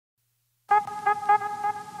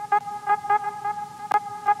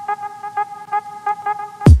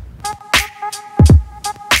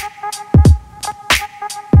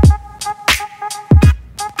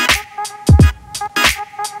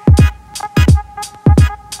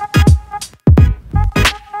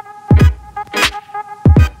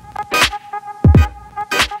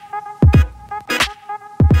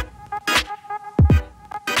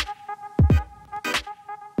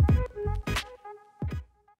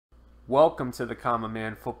Welcome to the Common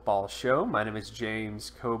Man Football Show. My name is James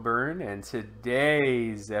Coburn, and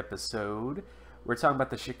today's episode, we're talking about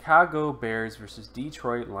the Chicago Bears versus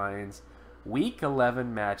Detroit Lions Week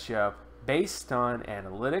 11 matchup based on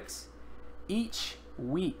analytics. Each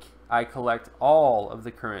week, I collect all of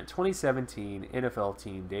the current 2017 NFL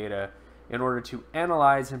team data in order to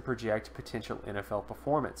analyze and project potential NFL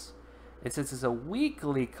performance. And since it's a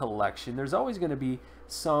weekly collection, there's always going to be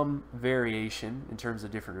some variation in terms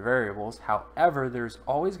of different variables. However, there's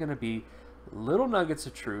always going to be little nuggets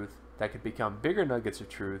of truth that could become bigger nuggets of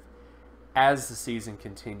truth as the season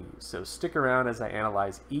continues. So stick around as I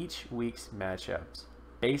analyze each week's matchups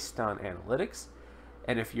based on analytics.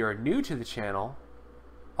 And if you're new to the channel,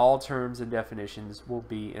 all terms and definitions will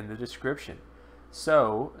be in the description.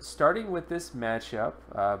 So starting with this matchup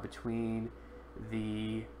between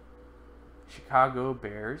the Chicago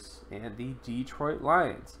Bears and the Detroit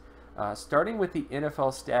Lions. Starting with the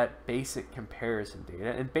NFL stat basic comparison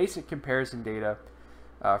data, and basic comparison data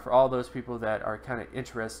for all those people that are kind of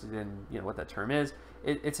interested in what that term is,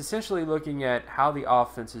 it's essentially looking at how the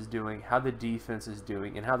offense is doing, how the defense is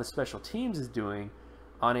doing, and how the special teams is doing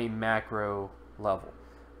on a macro level.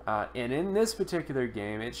 And in this particular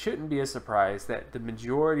game, it shouldn't be a surprise that the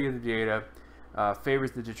majority of the data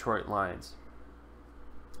favors the Detroit Lions.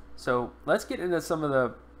 So let's get into some of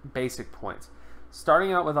the basic points.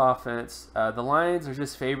 Starting out with offense, the Lions are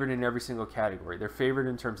just favored in every single category. They're favored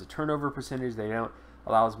in terms of turnover percentage. They don't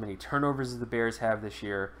allow as many turnovers as the Bears have this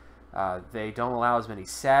year. They don't allow as many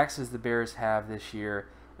sacks as the Bears have this year.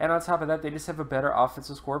 And on top of that, they just have a better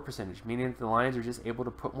offensive score percentage, meaning that the Lions are just able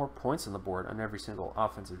to put more points on the board on every single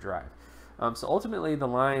offensive drive. So ultimately, the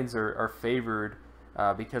Lions are favored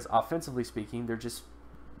because offensively speaking, they're just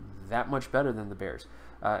that much better than the Bears.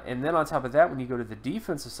 And then on top of that, when you go to the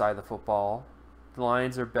defensive side of the football, the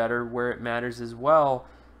Lions are better where it matters as well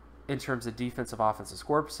in terms of defensive offensive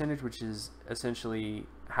score percentage, which is essentially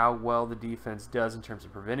how well the defense does in terms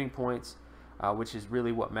of preventing points, which is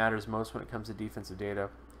really what matters most when it comes to defensive data.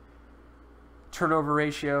 Turnover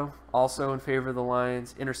ratio, also in favor of the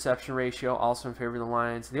Lions. Interception ratio, also in favor of the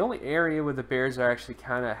Lions. The only area where the Bears are actually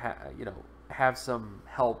kind of have some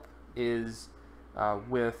help is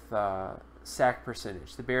with sack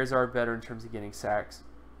percentage. The Bears are better in terms of getting sacks.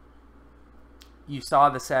 You saw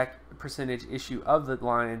the sack percentage issue of the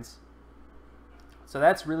Lions. So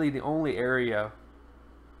that's really the only area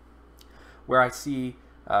where I see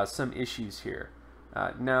some issues here.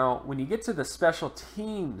 Now, when you get to the special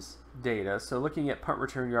teams data, so looking at punt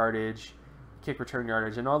return yardage, kick return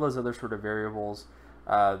yardage, and all those other sort of variables,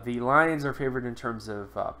 the Lions are favored in terms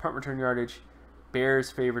of punt return yardage, Bears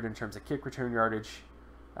favored in terms of kick return yardage.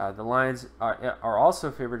 The Lions are also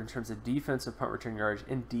favored in terms of defensive punt return yardage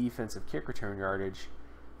and defensive kick return yardage.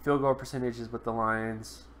 Field goal percentages with the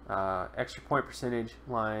Lions, extra point percentage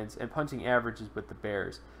Lions, and punting averages with the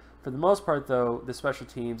Bears. For the most part, though, the special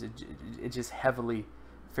teams, it just heavily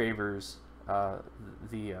favors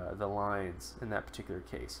the Lions in that particular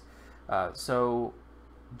case. So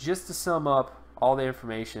just to sum up all the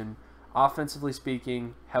information, offensively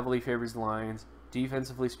speaking, heavily favors the Lions.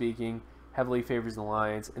 Defensively speaking, heavily favors the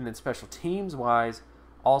Lions, and then special teams wise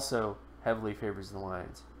also heavily favors the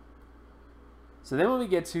Lions. So then when we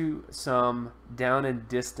get to some down and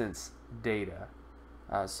distance data,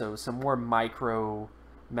 so some more micro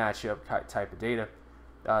matchup type of data,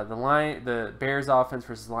 the Bears offense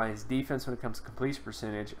versus Lions defense when it comes to completion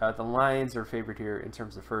percentage, the Lions are favored here in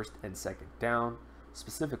terms of first and second down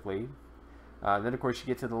specifically. Then, of course, you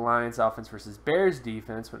get to the Lions offense versus Bears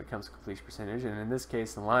defense when it comes to completion percentage. And in this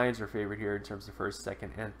case, the Lions are favored here in terms of first,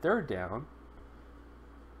 second, and third down.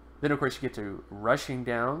 Then, of course, you get to rushing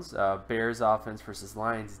downs, Bears offense versus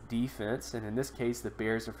Lions defense. And in this case, the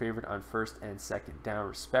Bears are favored on first and second down,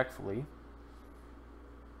 respectfully.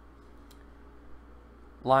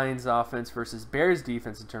 Lions offense versus Bears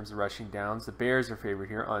defense in terms of rushing downs. The Bears are favored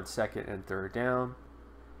here on second and third down.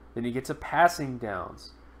 Then you get to passing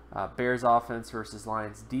downs. Bears offense versus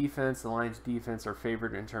Lions defense. The Lions defense are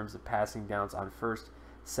favored in terms of passing downs on first,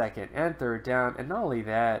 second, and third down. And not only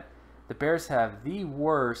that, the Bears have the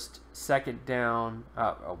worst second down,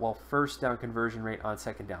 first down conversion rate on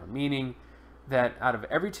second down, meaning that out of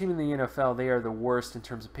every team in the NFL, they are the worst in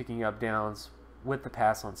terms of picking up downs with the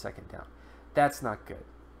pass on second down. That's not good.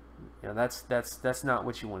 That's not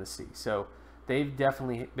what you want to see. So they've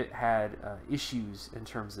definitely had issues in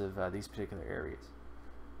terms of these particular areas.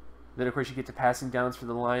 Then, of course, you get to passing downs for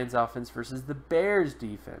the Lions offense versus the Bears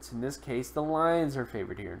defense. In this case, the Lions are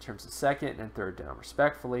favored here in terms of second and third down,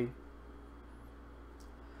 respectfully.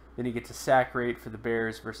 Then you get to sack rate for the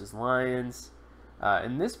Bears versus Lions.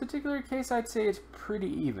 In this particular case, I'd say it's pretty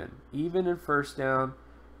even. Even in first down,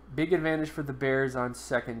 big advantage for the Bears on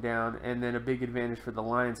second down, and then a big advantage for the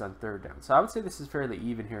Lions on third down. So I would say this is fairly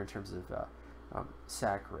even here in terms of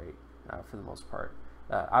sack rate for the most part.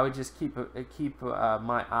 I would just keep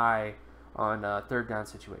my eye on third down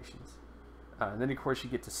situations. And then, of course, you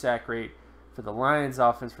get to sack rate for the Lions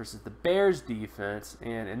offense versus the Bears defense.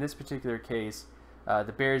 And in this particular case,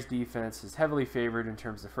 the Bears defense is heavily favored in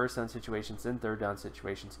terms of first down situations and third down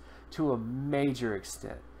situations to a major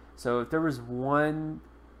extent. So if there was one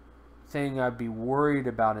thing I'd be worried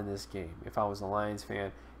about in this game, if I was a Lions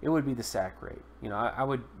fan, it would be the sack rate. You know, I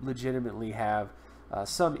would legitimately have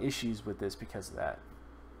some issues with this because of that.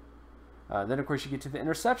 Then, of course, you get to the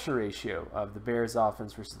interception ratio of the Bears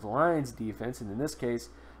offense versus the Lions defense. And in this case,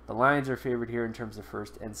 the Lions are favored here in terms of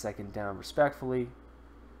first and second down, respectfully.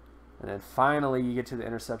 And then finally, you get to the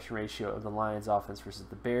interception ratio of the Lions offense versus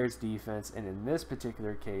the Bears defense. And in this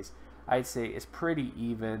particular case, I'd say it's pretty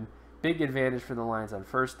even. Big advantage for the Lions on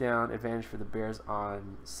first down, advantage for the Bears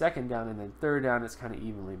on second down, and then third down, it's kind of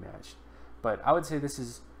evenly matched. But I would say this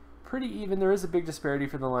is pretty even. There is a big disparity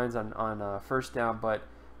for the Lions on first down, but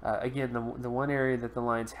again, the one area that the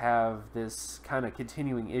Lions have this kind of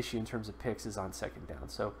continuing issue in terms of picks is on second down.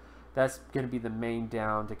 So that's going to be the main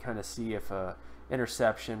down to kind of see if a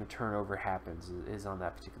interception, a turnover happens is on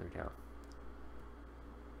that particular down.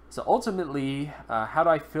 So ultimately, how do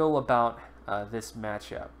I feel about this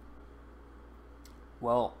matchup?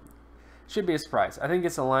 Well, should be a surprise. I think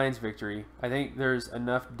it's a Lions victory. I think there's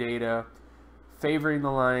enough data favoring the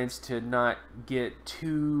Lions to not get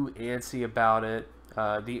too antsy about it.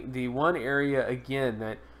 The one area, again,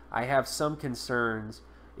 that I have some concerns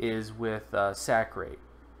is with sack rate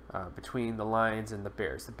between the Lions and the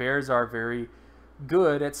Bears. The Bears are very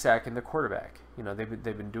good at sacking the quarterback. You know, they've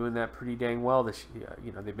been doing that pretty dang well this year.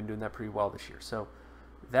 You know, they've been doing that pretty well this year. So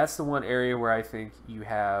that's the one area where I think you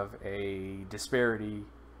have a disparity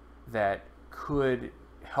that could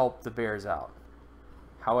help the Bears out.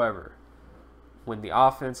 However, when the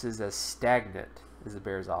offense is as stagnant as the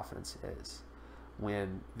Bears offense is,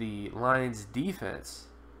 when the Lions defense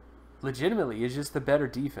legitimately is just the better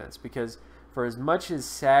defense, because for as much as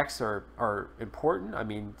sacks are important, I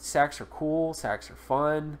mean, sacks are cool, sacks are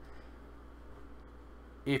fun.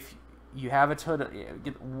 If you have a ton of,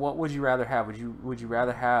 what would you rather have? Would you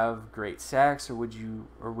rather have great sacks, or would you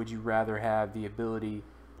rather have the ability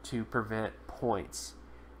to prevent points?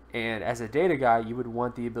 And as a data guy, you would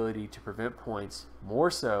want the ability to prevent points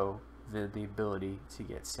more so than the ability to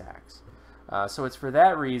get sacks. So it's for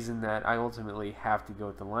that reason that I ultimately have to go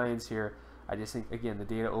with the Lions here. I just think, again, the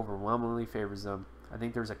data overwhelmingly favors them. I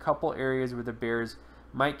think there's a couple areas where the Bears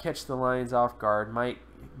might catch the Lions off guard, might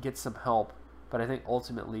get some help, but I think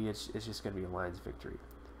ultimately it's just going to be a Lions victory.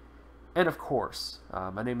 And of course,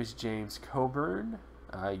 my name is James Coburn.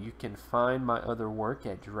 You can find my other work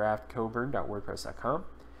at draftcoburn.wordpress.com.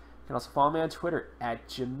 You can also follow me on Twitter at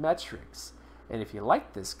Geometrics. And if you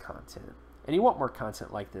like this content and you want more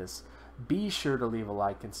content like this, be sure to leave a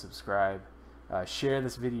like and subscribe. Share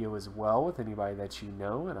this video as well with anybody that you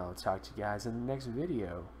know, and I'll talk to you guys in the next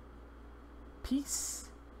video. Peace.